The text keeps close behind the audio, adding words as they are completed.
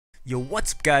Yo,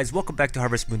 what's up guys? Welcome back to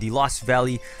Harvest Moon, the Lost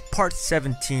Valley, part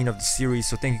 17 of the series.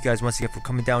 So thank you guys once again for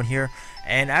coming down here.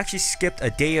 And I actually skipped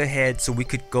a day ahead so we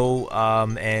could go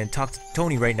and talk to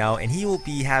Tony right now. And he will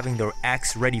be having the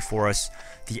axe ready for us.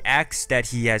 The axe that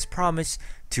he has promised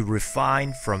to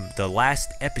refine from the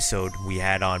last episode we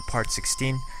had on part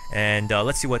 16. And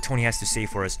let's see what Tony has to say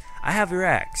for us. I have your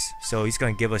axe. So he's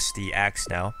going to give us the axe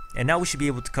now. And now we should be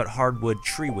able to cut hardwood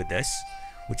tree with this,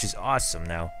 which is awesome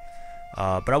now.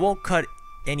 But I won't cut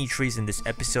any trees in this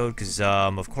episode because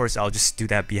of course I'll just do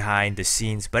that behind the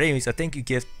scenes. But anyways, a thank you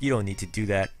gift, you don't need to do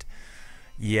that.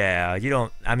 Yeah, you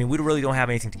don't. I mean, we really don't have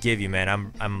anything to give you,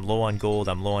 man. I'm low on gold,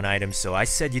 I'm low on items, so I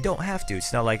said you don't have to.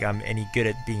 It's not like I'm any good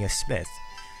at being a smith.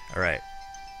 Alright.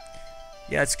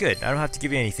 Yeah, it's good. I don't have to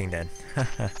give you anything then.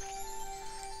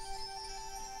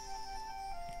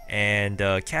 And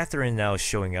Catherine now is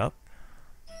showing up.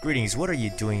 Greetings, what are you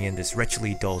doing in this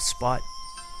wretchedly dull spot?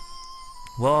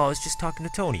 Well, I was just talking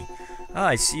to Tony. Ah,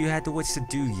 I see you had the wits to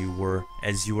do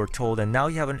as you were told, and now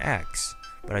you have an axe.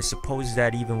 But I suppose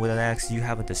that even with an axe, you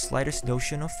haven't the slightest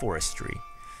notion of forestry.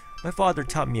 My father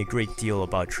taught me a great deal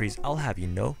about trees, I'll have you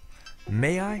know.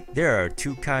 May I? There are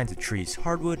two kinds of trees,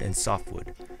 hardwood and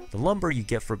softwood. The lumber you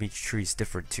get from each tree is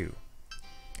different too.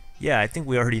 Yeah, I think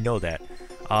we already know that.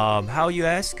 How you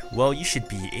ask? Well, you should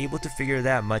be able to figure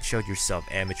that much out yourself,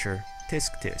 amateur.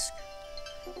 Tisk tisk.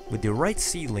 With the right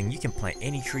seedling, you can plant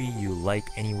any tree you like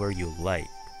anywhere you like.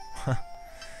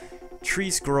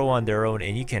 Trees grow on their own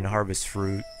and you can harvest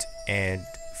fruit and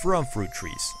from fruit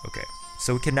trees. Okay,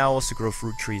 so we can now also grow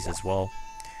fruit trees as well.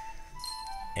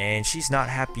 And she's not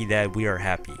happy that we are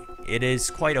happy. It is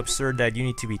quite absurd that you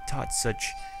need to be taught such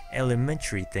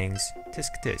elementary things.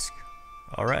 Tisk tisk.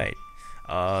 Alright,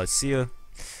 see ya.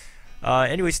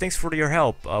 Anyways, thanks for your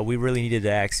help. We really needed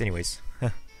the axe anyways.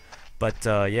 But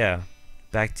yeah.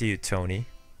 Back to you, Tony.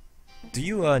 Do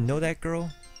you know that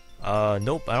girl?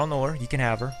 Nope, I don't know her. You can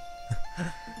have her.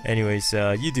 Anyways,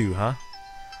 you do, huh?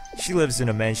 She lives in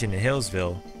a mansion in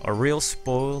Hillsville. A real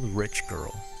spoiled rich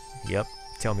girl. Yep,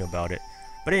 tell me about it.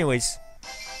 But anyways,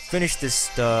 finish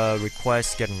this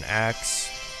request, get an axe.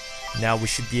 Now we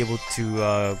should be able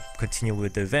to continue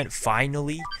with the event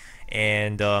finally.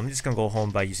 And I'm just gonna go home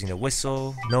by using the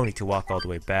whistle. No need to walk all the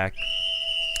way back.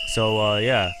 So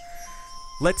yeah.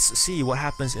 Let's see what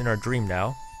happens in our dream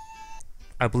now.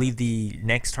 I believe the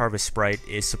next harvest sprite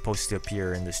is supposed to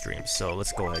appear in this dream. So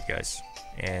let's go ahead, guys,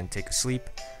 and take a sleep.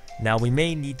 Now we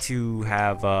may need to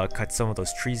have cut some of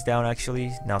those trees down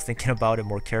actually. Now thinking about it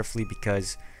more carefully,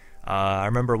 because I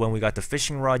remember when we got the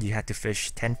fishing rod, you had to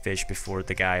fish 10 fish before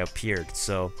the guy appeared.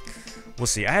 So we'll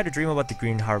see. I had a dream about the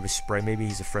green harvest sprite. Maybe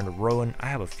he's a friend of Rowan. I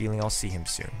have a feeling I'll see him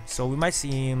soon. So we might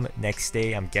see him next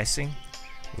day, I'm guessing.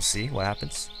 We'll see what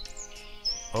happens.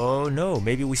 Oh no,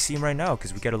 maybe we see him right now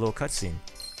because we get a little cutscene.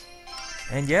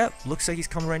 And yeah, looks like he's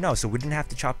coming right now, so we didn't have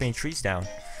to chop any trees down.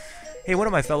 Hey, one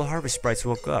of my fellow harvest sprites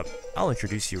woke up. I'll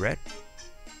introduce you, Red.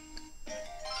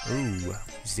 Ooh,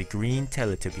 it's the green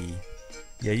Teletubby.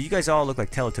 Yeah, you guys all look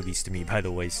like Teletubbies to me, by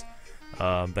the ways.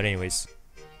 But anyways.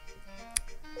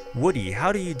 Woody,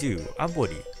 how do you do? I'm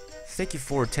Woody. Thank you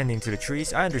for attending to the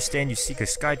trees. I understand you seek a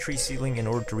sky tree seedling in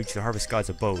order to reach the harvest god's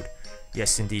abode.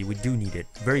 Yes, indeed, we do need it.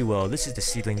 Very well, this is the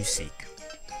seedling you seek.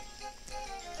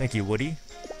 Thank you, Woody.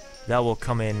 That will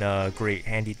come in great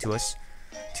handy to us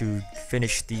to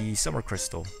finish the summer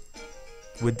crystal.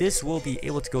 With this, we'll be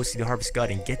able to go see the harvest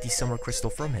god and get the summer crystal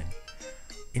from him.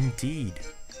 Indeed.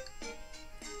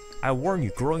 I warn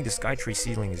you, growing the sky tree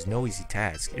seedling is no easy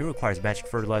task. It requires magic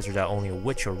fertilizer that only a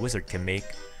witch or wizard can make.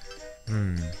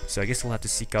 So I guess we'll have to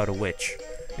seek out a witch.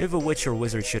 If a witch or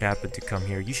wizard should happen to come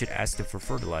here, you should ask them for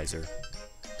fertilizer.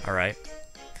 Alright.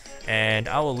 And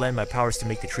I will lend my powers to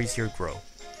make the trees here grow.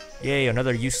 Yay,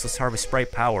 another useless harvest sprite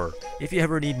power. If you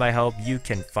ever need my help, you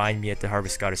can find me at the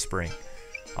Harvest Goddess Spring.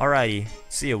 Alrighty.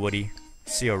 See ya, Woody.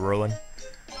 See ya, Rowan.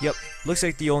 Yep, looks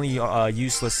like the only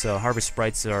useless harvest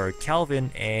sprites are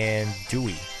Calvin and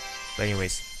Dewey. But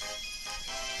anyways,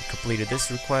 we completed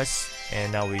this request.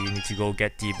 And now we need to go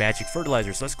get the magic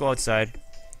fertilizer. So let's go outside.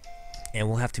 And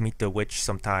we'll have to meet the witch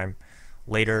sometime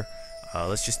later.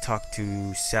 Let's just talk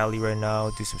to Sally right now.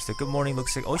 Do some stuff. Good morning.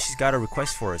 Looks like... Oh, she's got a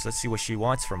request for us. Let's see what she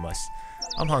wants from us.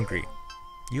 I'm hungry.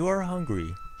 You are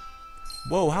hungry.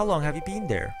 Whoa, how long have you been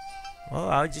there? Well,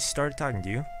 I just started talking to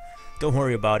you. Don't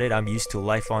worry about it. I'm used to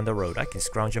life on the road. I can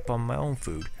scrounge up on my own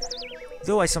food.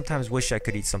 Though I sometimes wish I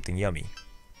could eat something yummy.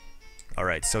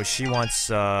 Alright, so she wants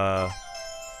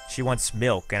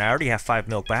milk, and I already have 5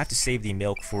 milk, but I have to save the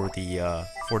milk for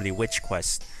the witch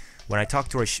quest. When I talk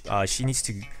to her, she needs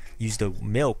to use the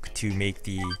milk to make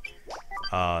the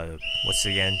what's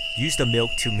it again? Use the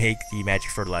milk to make the magic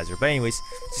fertilizer. But anyways,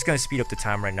 just gonna speed up the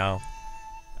time right now,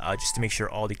 just to make sure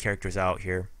all the characters are out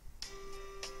here.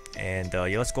 And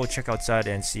yeah, let's go check outside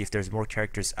and see if there's more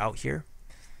characters out here.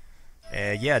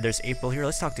 Yeah, there's April here.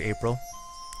 Let's talk to April.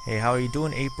 Hey, how are you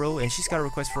doing, April? And she's got a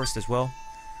request for us as well.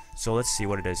 So let's see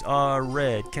what it is.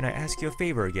 Red, can I ask you a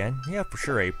favor again? Yeah, for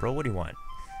sure, April. What do you want?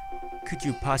 Could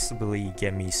you possibly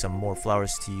get me some more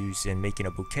flowers to use in making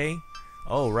a bouquet?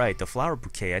 Oh, right, the flower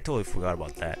bouquet. I totally forgot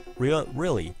about that.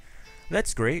 Really?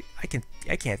 That's great. I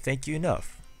can't thank you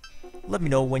enough. Let me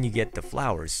know when you get the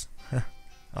flowers.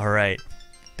 Alright.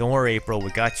 Don't worry, April. We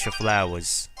got your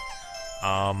flowers.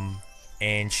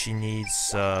 And she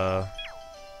needs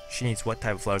what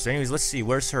type of flowers? Anyways, let's see.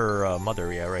 Where's her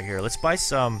mother? Yeah, right here. Let's buy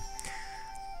some.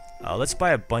 Let's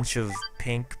buy a bunch of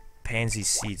pink pansy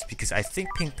seeds, because I think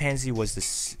pink pansy was the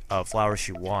flower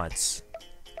she wants.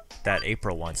 That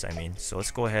April wants, I mean. So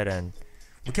let's go ahead and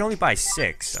we can only buy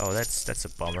 6. Oh, that's a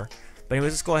bummer. But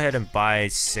anyways, let's go ahead and buy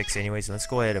 6 anyways. And let's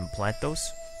go ahead and plant those.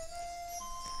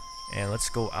 And let's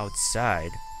go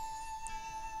outside.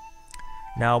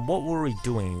 Now, what were we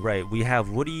doing? Right, we have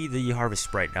Woody the Harvest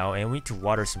Sprite now, and we need to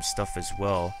water some stuff as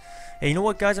well. Hey, you know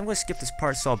what, guys? I'm going to skip this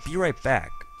part, so I'll be right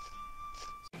back.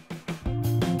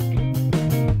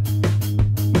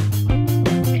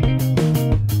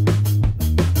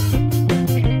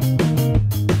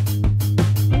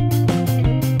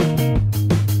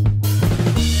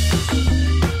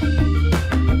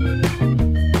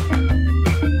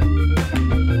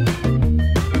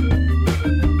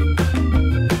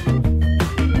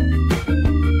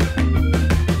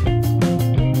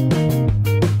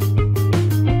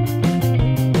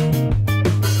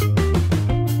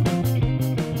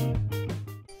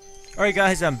 Alright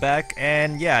guys, I'm back,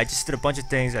 and yeah, I just did a bunch of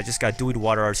things. I just got Dewey to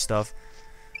water our stuff.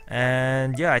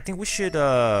 And yeah, I think we should,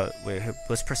 wait,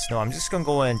 let's press no. I'm just gonna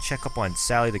go and check up on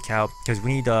Sally the cow, because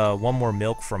we need one more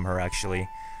milk from her actually.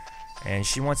 And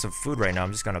she wants some food right now.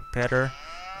 I'm just gonna pet her,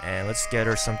 and let's get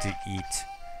her something to eat.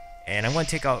 And I'm gonna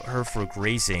take out her for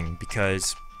grazing,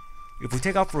 because if we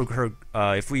take out for her,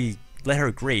 if we let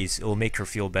her graze, it will make her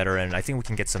feel better, and I think we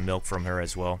can get some milk from her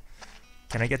as well.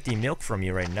 Can I get the milk from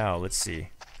you right now? Let's see.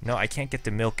 No, I can't get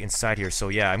the milk inside here, so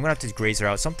yeah, I'm gonna have to graze her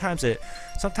out. Sometimes I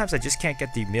just can't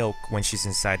get the milk when she's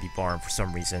inside the barn for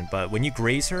some reason, but when you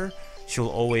graze her, she'll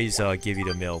always give you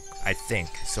the milk, I think.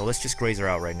 So let's just graze her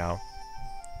out right now.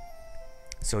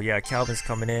 So yeah, Calvin's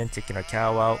coming in, taking our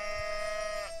cow out.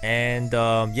 And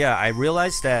yeah, I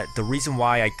realized that the reason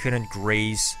why I couldn't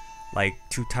graze like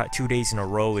two days in a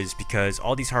row is because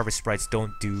all these Harvest Sprites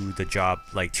don't do the job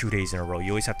like 2 days in a row.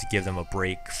 You always have to give them a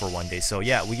break for 1 day. So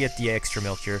yeah, we get the extra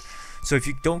milk here. So if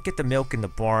you don't get the milk in the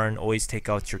barn, always take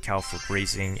out your cow for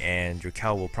grazing, and your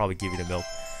cow will probably give you the milk.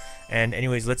 And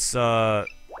anyways, let's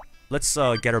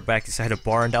get her back inside the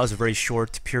barn. That was a very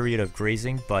short period of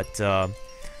grazing, but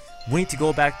we need to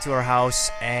go back to our house,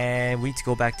 and we need to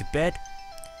go back to bed,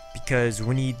 because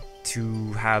we need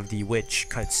to have the witch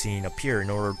cutscene appear in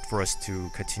order for us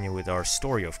to continue with our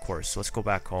story, of course. So let's go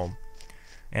back home.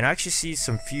 And I actually see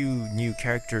some few new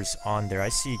characters on there. I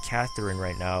see Catherine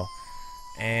right now.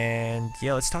 And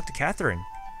yeah, let's talk to Catherine.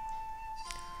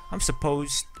 I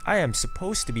am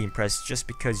supposed to be impressed just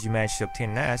because you managed to obtain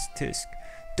an ass, Tisk.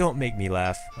 Don't make me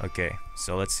laugh. Okay,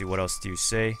 so let's see, what else do you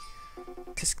say?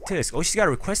 Tisk tisk. Oh, she's got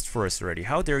a request for us already.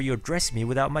 How dare you address me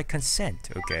without my consent?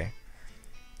 Okay.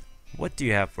 What do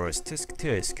you have for us? Tisk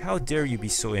tisk. How dare you be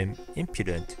so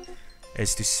impudent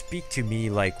as to speak to me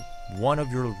like one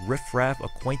of your riffraff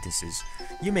acquaintances?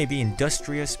 You may be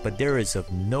industrious, but there is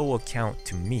of no account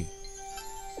to me.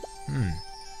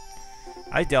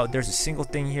 I doubt there's a single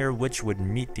thing here which would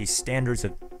meet the standards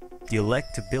of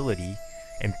delectability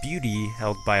and beauty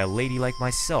held by a lady like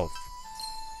myself.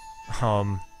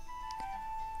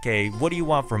 Okay, what do you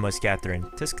want from us, Catherine?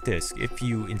 Tisk tisk. If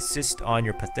you insist on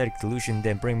your pathetic delusion,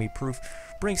 then bring me proof.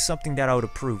 Bring something that I would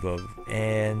approve of.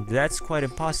 And that's quite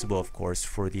impossible, of course,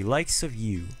 for the likes of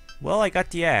you. Well, I got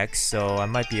the axe, so I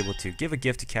might be able to give a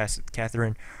gift to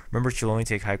Catherine. Remember, she'll only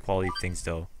take high quality things,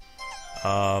 though.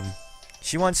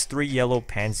 She wants 3 yellow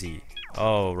pansy.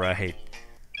 Oh, right.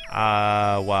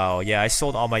 Wow. Yeah, I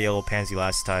sold all my yellow pansy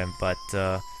last time, but,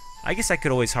 I guess I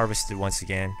could always harvest it once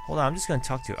again. Hold on, I'm just gonna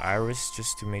talk to Iris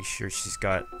just to make sure she's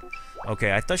got...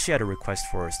 Okay, I thought she had a request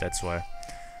for us, that's why.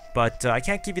 But I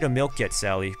can't give you the milk yet,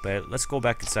 Sally, but let's go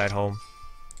back inside home.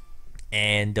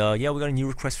 And yeah, we got a new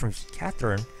request from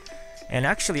Catherine. And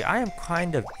actually, I am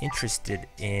kind of interested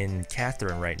in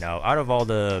Catherine right now. Out of all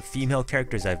the female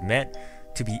characters I've met,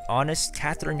 to be honest,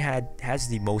 Catherine has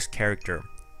the most character.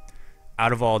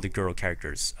 out of all the girl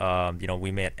characters. You know,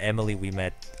 we met Emily, we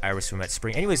met Iris, we met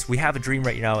Spring. Anyways, we have a dream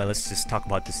right now, and let's just talk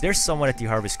about this. There's someone at the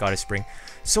Harvest Goddess Spring,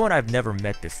 someone I've never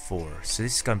met before. So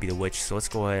this is gonna be the witch. So let's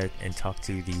go ahead and talk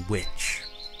to the witch.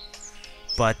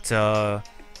 But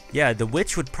yeah, the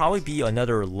witch would probably be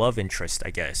another love interest, I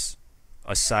guess,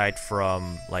 aside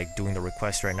from like doing the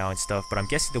request right now and stuff. But I'm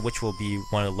guessing the witch will be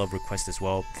one of the love requests as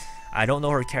well. I don't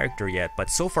know her character yet, but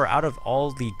so far out of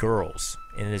all the girls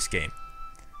in this game,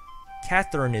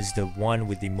 Catherine is the one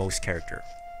with the most character.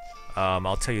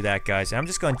 I'll tell you that, guys. And I'm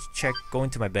just going to go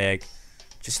into my bag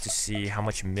just to see how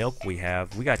much milk we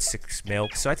have. We got 6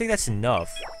 milk, so I think that's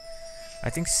enough. I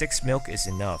think 6 milk is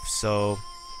enough. So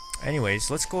anyways,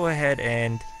 let's go ahead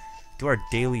and do our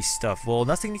daily stuff. Well,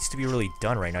 nothing needs to be really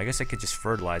done right now. I guess I could just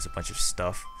fertilize a bunch of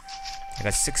stuff. I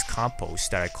got 6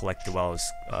 compost that I collected while I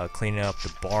was cleaning up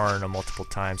the barn multiple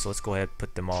times. So let's go ahead and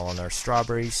put them all on our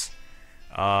strawberries.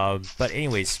 But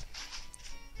anyways,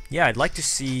 yeah, I'd like to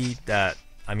see that.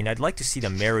 I mean, I'd like to see the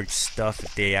marriage stuff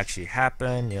if they actually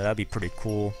happen. You know, that'd be pretty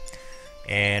cool.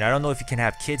 And I don't know if you can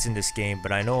have kids in this game,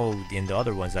 but I know in the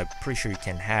other ones, I'm pretty sure you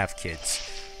can have kids.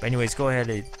 But anyways, go ahead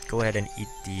and eat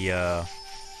the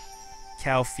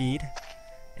cow feed,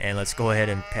 and let's go ahead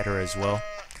and pet her as well.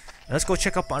 And let's go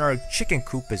check up on our chicken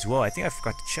coop as well. I think I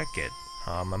forgot to check it.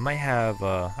 I might have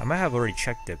already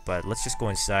checked it, but let's just go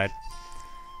inside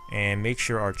and make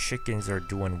sure our chickens are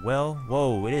doing well.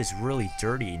 Whoa, it is really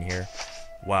dirty in here.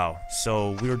 Wow,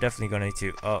 so we were definitely going to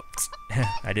need to... Oh,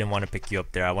 I didn't want to pick you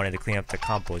up there. I wanted to clean up the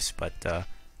compost, but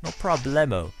no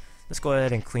problemo. Let's go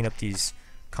ahead and clean up these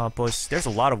composts. There's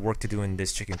a lot of work to do in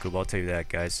this chicken coop, I'll tell you that,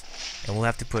 guys. And we'll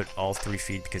have to put all 3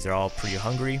 feed because they're all pretty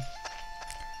hungry.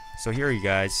 So here you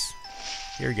guys.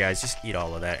 Here, guys, just eat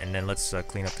all of that. And then let's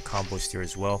clean up the compost here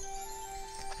as well.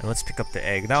 And let's pick up the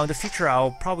egg. Now in the future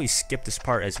I'll probably skip this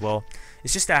part as well.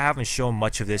 It's just that I haven't shown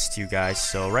much of this to you guys,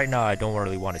 so right now I don't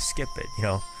really want to skip it, you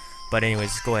know. But anyways,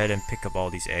 let's go ahead and pick up all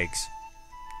these eggs.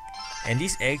 And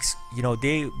these eggs, you know,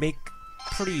 they make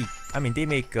they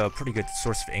make a pretty good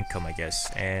source of income, I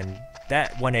guess. And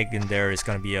that one egg in there is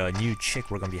gonna be a new chick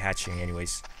we're gonna be hatching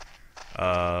anyways.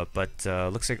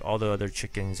 Looks like all the other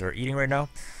chickens are eating right now.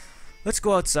 Let's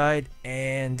go outside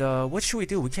and what should we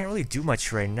do? We can't really do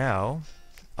much right now.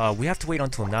 We have to wait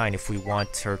until 9 if we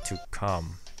want her to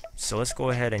come. So let's go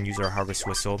ahead and use our harvest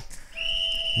whistle.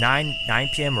 9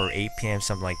 p.m. or 8 p.m.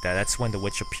 something like that. That's when the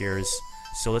witch appears.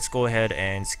 So let's go ahead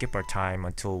and skip our time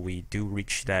until we do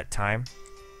reach that time.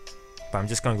 But I'm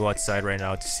just gonna go outside right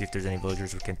now to see if there's any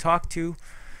villagers we can talk to.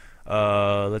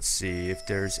 Let's see if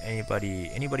there's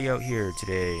anybody out here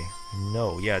today.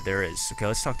 No, yeah, there is. Okay,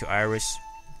 let's talk to Iris.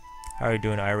 How are you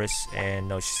doing, Iris? And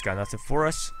no, she's got nothing for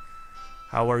us.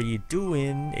 How are you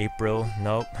doing, April?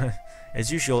 Nope. As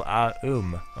usual,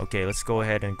 okay, let's go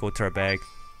ahead and go to our bag.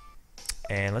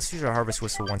 And let's use our harvest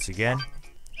whistle once again.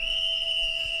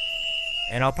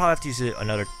 And I'll probably have to use it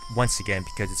once again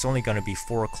because it's only going to be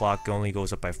 4 o'clock. It only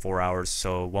goes up by 4 hours,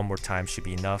 so one more time should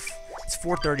be enough. It's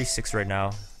 4:36 right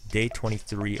now, day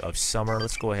 23 of summer.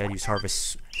 Let's go ahead and use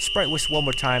harvest sprite whistle one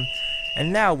more time.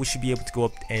 And now we should be able to go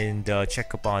up and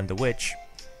check up on the witch.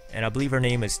 And I believe her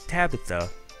name is Tabitha.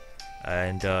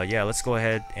 And yeah, let's go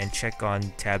ahead and check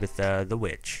on Tabitha the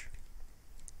witch.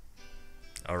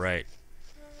 Alright.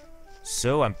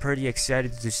 So I'm pretty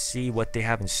excited to see what they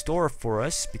have in store for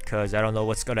us because I don't know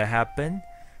what's gonna happen.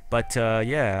 But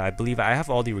yeah, I believe I have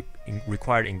all the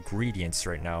required ingredients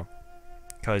right now.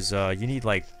 Because you need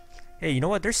like... Hey, you know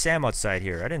what? There's Sam outside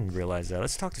here. I didn't realize that.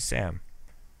 Let's talk to Sam.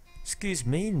 Excuse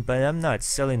me, but I'm not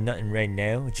selling nothing right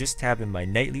now. Just having my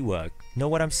nightly walk. Know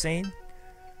what I'm saying?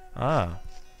 Ah.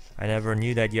 I never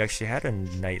knew that you actually had a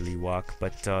nightly walk,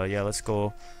 but yeah, let's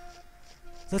go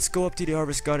up to the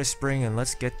Harvest Goddess Spring and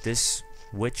let's get this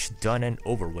witch done and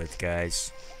over with,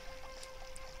 guys.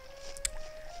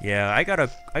 Yeah, I got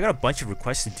a bunch of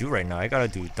requests to do right now. I gotta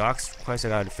do Doc's request, I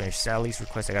gotta finish Sally's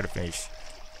request, I gotta finish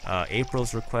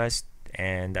April's request,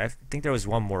 and I think there was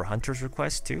one more, Hunter's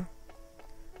request too.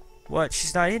 What?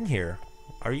 She's not in here?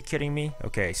 Are you kidding me?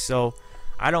 Okay, so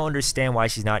I don't understand why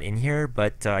she's not in here,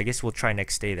 but I guess we'll try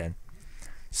next day then.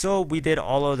 So we did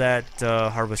all of that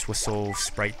harvest whistle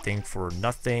sprite thing for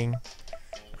nothing.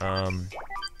 I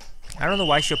don't know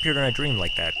why she appeared in a dream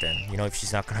like that then, you know, if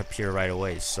she's not gonna appear right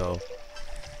away. So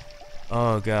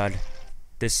oh god,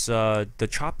 this the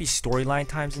choppy storyline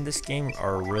times in this game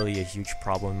are really a huge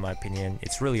problem in my opinion.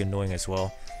 It's really annoying as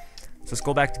well. So let's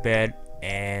go back to bed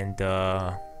and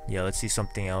yeah, let's see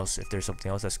something else, if there's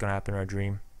something else that's gonna happen in our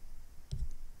dream.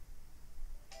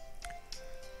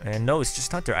 And no, it's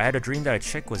just Hunter. I had a dream that a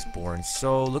chick was born.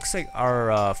 So looks like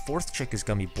our 4th chick is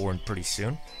gonna be born pretty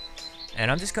soon. And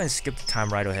I'm just gonna skip the time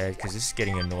right ahead because this is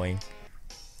getting annoying.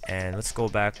 And let's go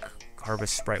back,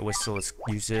 harvest Sprite Whistle, let's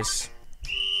use this.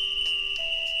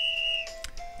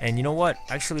 And you know what?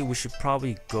 Actually, we should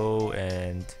probably go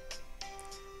and...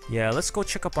 yeah, let's go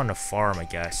check up on the farm, I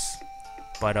guess.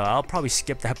 But I'll probably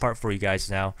skip that part for you guys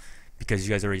now, because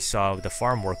you guys already saw the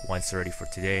farm work once already for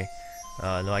today.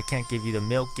 No, I can't give you the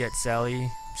milk yet, Sally.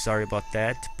 Sorry about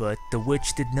that, but the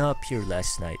witch did not appear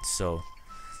last night, so...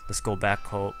 let's go back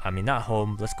home. I mean, not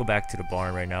home. Let's go back to the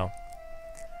barn right now.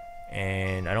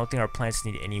 And I don't think our plants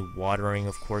need any watering,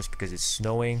 of course, because it's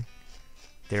snowing.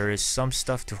 There is some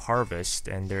stuff to harvest,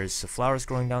 and there's flowers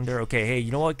growing down there. Okay, hey,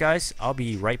 you know what, guys? I'll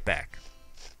be right back.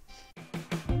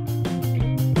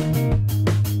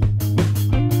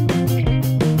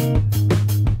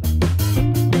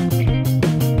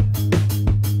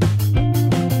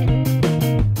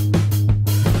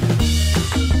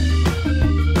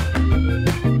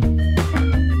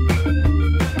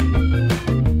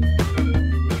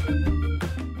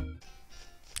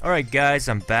 Alright guys,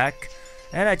 I'm back,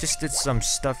 and I just did some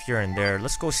stuff here and there.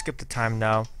 Let's go skip the time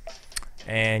now.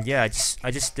 And yeah,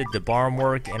 I just did the barn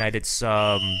work, and I did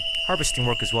some harvesting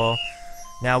work as well.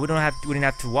 Now we didn't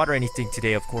have to water anything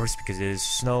today, of course, because it is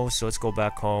snow. So let's go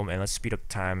back home and let's speed up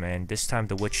time. And this time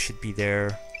the witch should be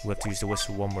there. We have to use the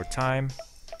whistle one more time.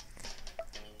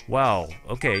 Wow.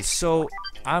 Okay, so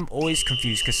I'm always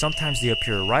confused because sometimes they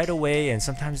appear right away and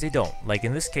sometimes they don't. Like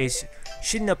in this case,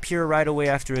 she didn't appear right away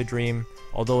after a dream.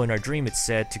 Although in our dream it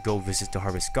said to go visit the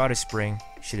Harvest Goddess Spring,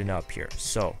 she did not appear.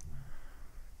 So,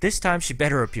 this time she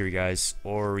better appear, guys.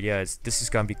 Or yeah, this is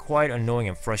gonna be quite annoying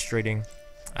and frustrating.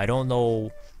 I don't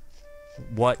know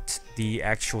what the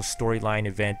actual storyline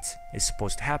event is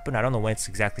supposed to happen. I don't know when it's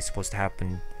exactly supposed to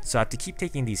happen. So I have to keep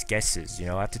taking these guesses, you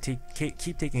know. I have to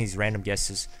keep taking these random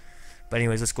guesses. But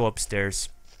anyways, let's go upstairs.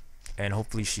 And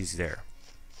hopefully she's there.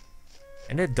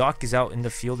 And the doc is out in the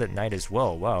field at night as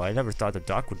well. Wow, I never thought the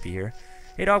doc would be here.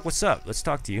 Hey Doc, what's up? Let's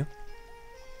talk to you.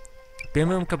 Bim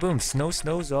boom kaboom.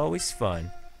 Snow's always fun.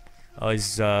 Oh,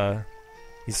 he's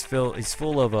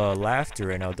full of laughter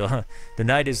right now. The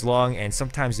night is long, and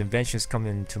sometimes inventions come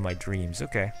into my dreams.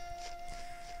 Okay.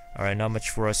 All right, not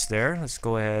much for us there. Let's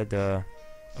go ahead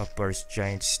up our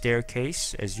giant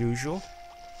staircase as usual.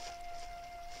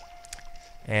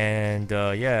 And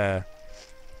yeah,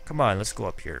 come on, let's go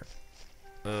up here.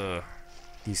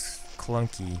 These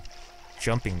clunky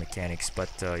jumping mechanics, but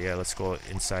yeah, let's go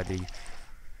inside the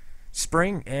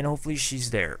spring and hopefully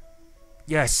she's there.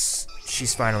 Yes,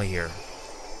 she's finally here.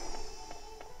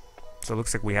 So it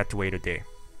looks like we had to wait a day.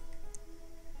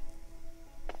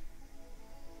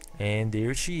 And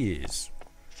there she is.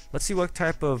 Let's see what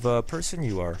type of person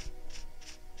you are.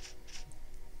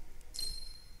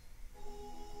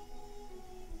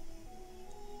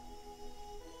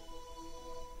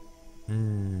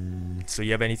 So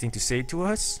you have anything to say to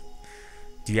us?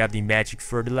 Do you have the magic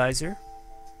fertilizer?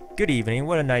 Good evening,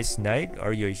 what a nice night.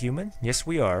 Are you a human? Yes,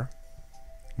 we are.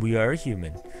 We are a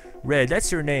human. Red,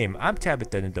 that's your name. I'm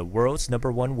Tabitha, the world's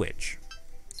 #1 witch.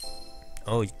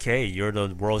 Okay, you're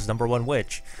the world's #1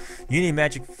 witch. You need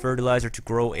magic fertilizer to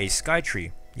grow a sky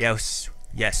tree. Yes,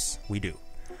 we do.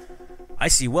 I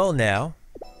see well now.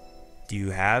 Do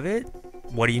you have it?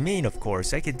 What do you mean, of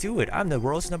course? I can do it. I'm the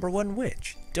world's #1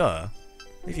 witch. Duh.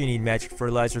 If you need magic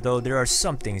fertilizer though, there are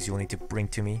some things you'll need to bring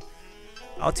to me.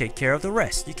 I'll take care of the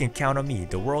rest. You can count on me,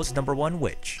 the world's #1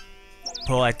 witch.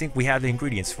 Well, I think we have the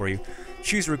ingredients for you.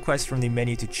 Choose request from the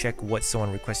menu to check what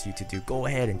someone requests you to do. Go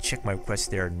ahead and check my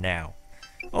request there now.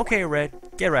 Okay, Red,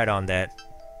 get right on that.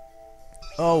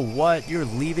 Oh, what? You're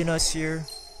leaving us here?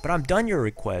 But I'm done your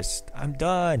request. I'm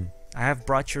done. I have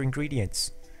brought your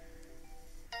ingredients.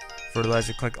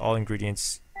 Fertilizer, collect all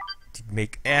ingredients to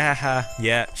make...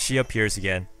 yeah, she appears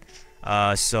again.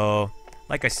 So,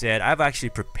 like I said, I've actually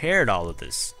prepared all of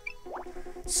this.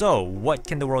 So, what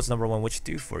can the world's #1 witch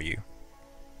do for you?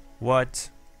 What?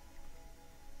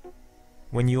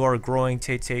 When you are growing,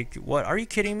 take... What? Are you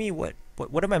kidding me? What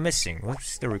am I missing?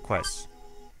 What's the request?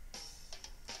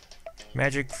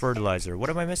 Magic fertilizer. What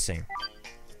am I missing?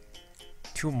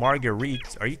 2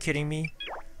 marguerites. Are you kidding me?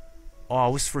 Oh, I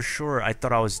was for sure. I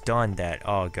thought I was done that.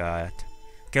 Oh, God.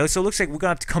 Okay, so it looks like we're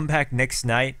gonna have to come back next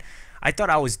night. I thought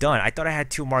I was done. I thought I had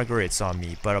 2 marguerites on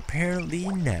me, but apparently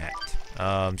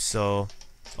not. So...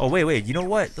 Oh, wait. You know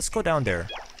what? Let's go down there.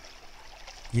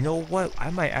 You know what? I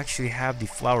might actually have the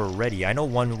flower ready. I know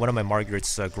one of my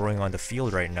marguerites growing on the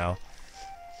field right now.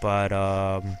 But,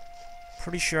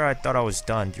 pretty sure I thought I was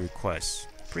done the request.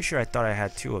 Pretty sure I thought I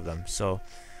had 2 of them. So,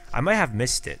 I might have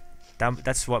missed it.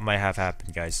 That's what might have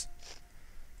happened, guys.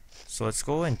 So, let's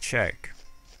go and check.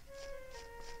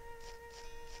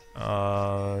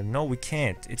 No, we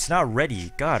can't. It's not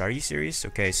ready. God, are you serious?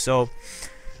 Okay, so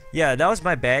yeah, that was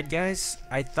my bad, guys.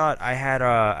 I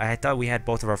thought we had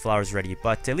both of our flowers ready,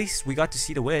 but at least we got to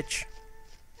see the witch.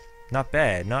 Not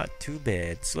bad, not too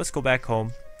bad. So let's go back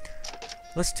home.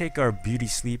 Let's take our beauty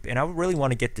sleep, and I really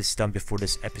want to get this done before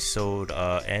this episode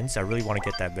ends. I really want to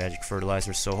get that magic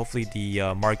fertilizer, so hopefully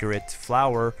the Margaret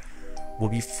flower will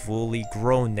be fully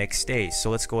grown next day. So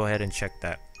let's go ahead and check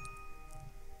that.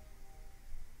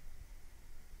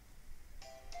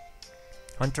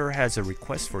 Hunter has a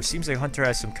request for. Seems like Hunter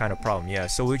has some kind of problem. Yeah,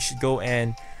 so we should go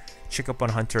and check up on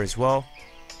Hunter as well.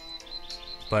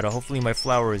 But hopefully my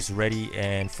flower is ready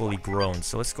and fully grown.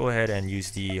 So let's go ahead and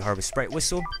use the Harvest Sprite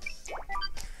Whistle.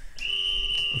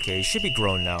 Okay, it should be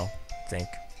grown now, I think.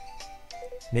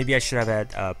 Maybe I should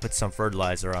have had put some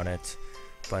fertilizer on it.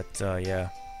 But yeah.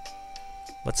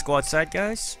 Let's go outside,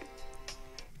 guys.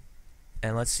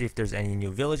 And let's see if there's any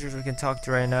new villagers we can talk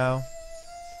to right now.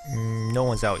 No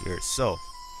one's out here, so...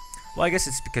 Well, I guess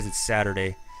it's because it's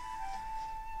Saturday.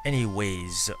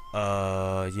 Anyways,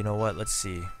 you know what? Let's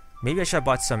see. Maybe I should have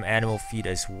bought some animal feed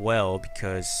as well,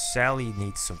 because Sally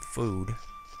needs some food.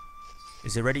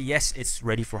 Is it ready? Yes, it's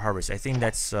ready for harvest. I think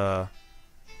that's,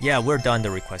 yeah, we're done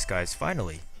the request, guys.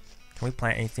 Finally. Can we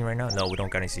plant anything right now? No, we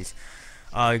don't got any seeds.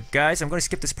 Guys, I'm going to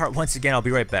skip this part once again. I'll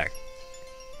be right back.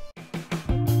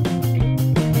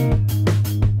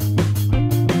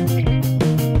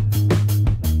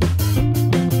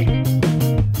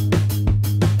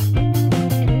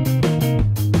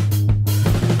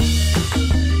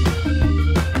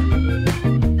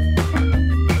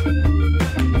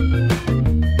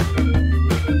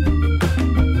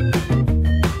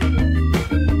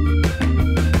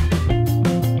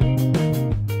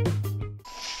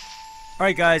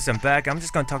 Alright guys, I'm back. I'm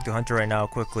just gonna talk to Hunter right now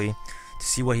quickly to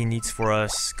see what he needs for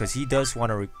us, because he does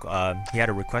want to he had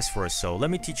a request for us. So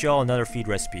let me teach y'all another feed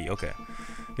recipe. Okay,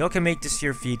 y'all can make this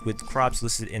here feed with crops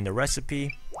listed in the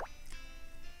recipe.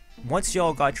 Once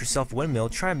y'all got yourself a windmill,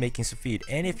 try making some feed,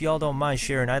 and if y'all don't mind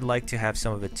sharing, I'd like to have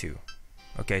some of it too.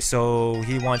 Okay, so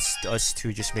he wants us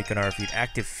to just make another feed,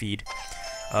 active feed.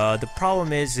 The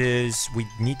problem is we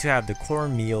need to have the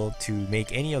cornmeal to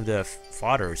make any of the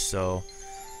fodder. So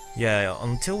yeah,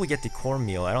 until we get the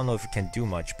cornmeal, I don't know if we can do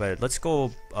much, but let's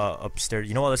go upstairs.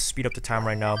 You know what, let's speed up the time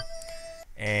right now.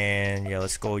 And yeah,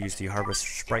 let's go use the Harvest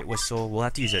Sprite Whistle. We'll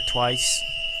have to use it twice.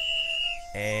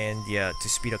 And yeah, to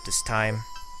speed up this time.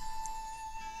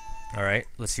 Alright,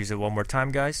 let's use it one more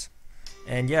time, guys.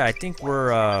 And yeah, I think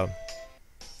we're over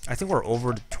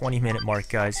the 20-minute mark,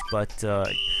 guys, but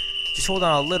just hold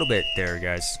on a little bit there,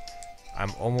 guys.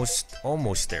 I'm almost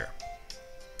there.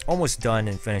 Almost done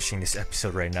and finishing this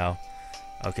episode right now.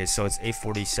 Okay, so it's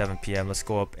 8:47 p.m. Let's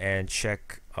go up and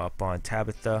check up on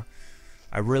Tabitha.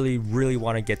 I really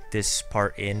want to get this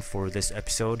part in for this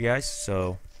episode, guys,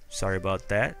 so sorry about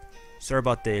that. Sorry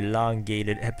about the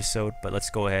elongated episode, but let's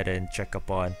go ahead and check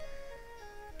up on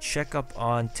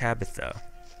Tabitha,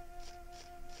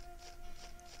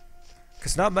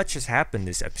 because not much has happened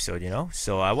this episode, you know,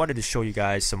 so I wanted to show you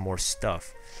guys some more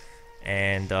stuff.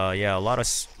 And yeah,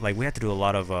 we had to do a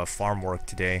lot of farm work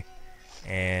today,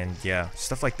 and yeah,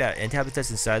 stuff like that. And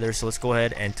Tabitha's inside there, so let's go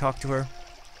ahead and talk to her.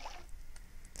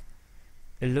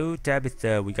 Hello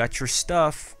Tabitha, we got your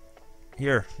stuff.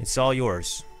 Here, it's all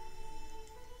yours.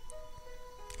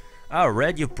 Oh,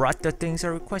 Red, you brought the things I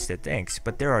requested, thanks,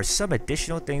 but there are some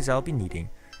additional things I'll be needing.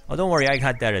 Oh, don't worry, I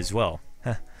got that as well.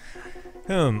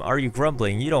 Are you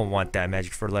grumbling? You don't want that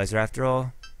magic fertilizer after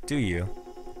all, do you?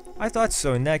 I thought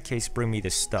so. In that case, bring me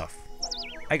the stuff.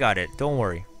 I got it. Don't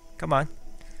worry. Come on.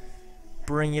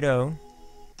 Bring it on.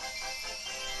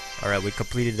 Alright, we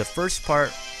completed the first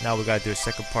part. Now we gotta do the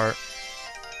second part.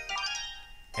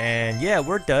 And yeah,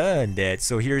 we're done that.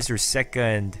 So here's your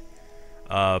second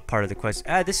part of the quest.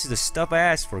 This is the stuff I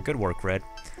asked for. Good work, Red.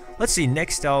 Let's see.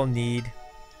 Next I'll need...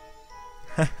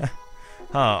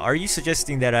 Are you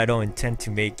suggesting that I don't intend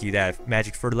to make you that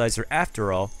magic fertilizer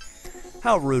after all?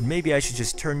 How rude, maybe I should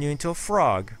just turn you into a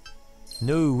frog.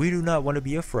 No, we do not want to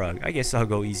be a frog. I guess I'll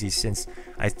go easy since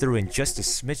I threw in just a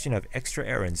smidgen of extra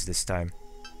errands this time.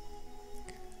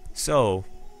 So,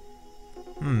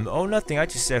 oh nothing, I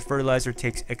just said fertilizer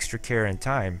takes extra care and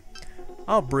time.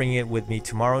 I'll bring it with me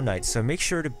tomorrow night, so make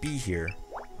sure to be here.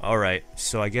 Alright,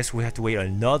 so I guess we have to wait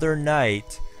another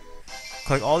night.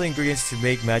 Collect all the ingredients to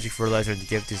make magic fertilizer to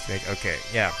give this magic. Okay,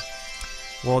 yeah.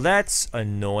 Well, that's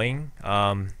annoying.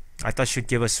 I thought she'd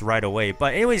give us right away.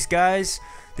 But anyways, guys,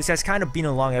 this has kind of been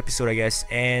a long episode, I guess.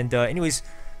 And anyways,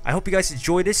 I hope you guys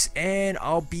enjoyed this, and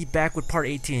I'll be back with part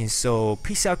 18. So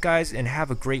peace out, guys, and have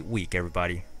a great week,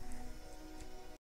 everybody.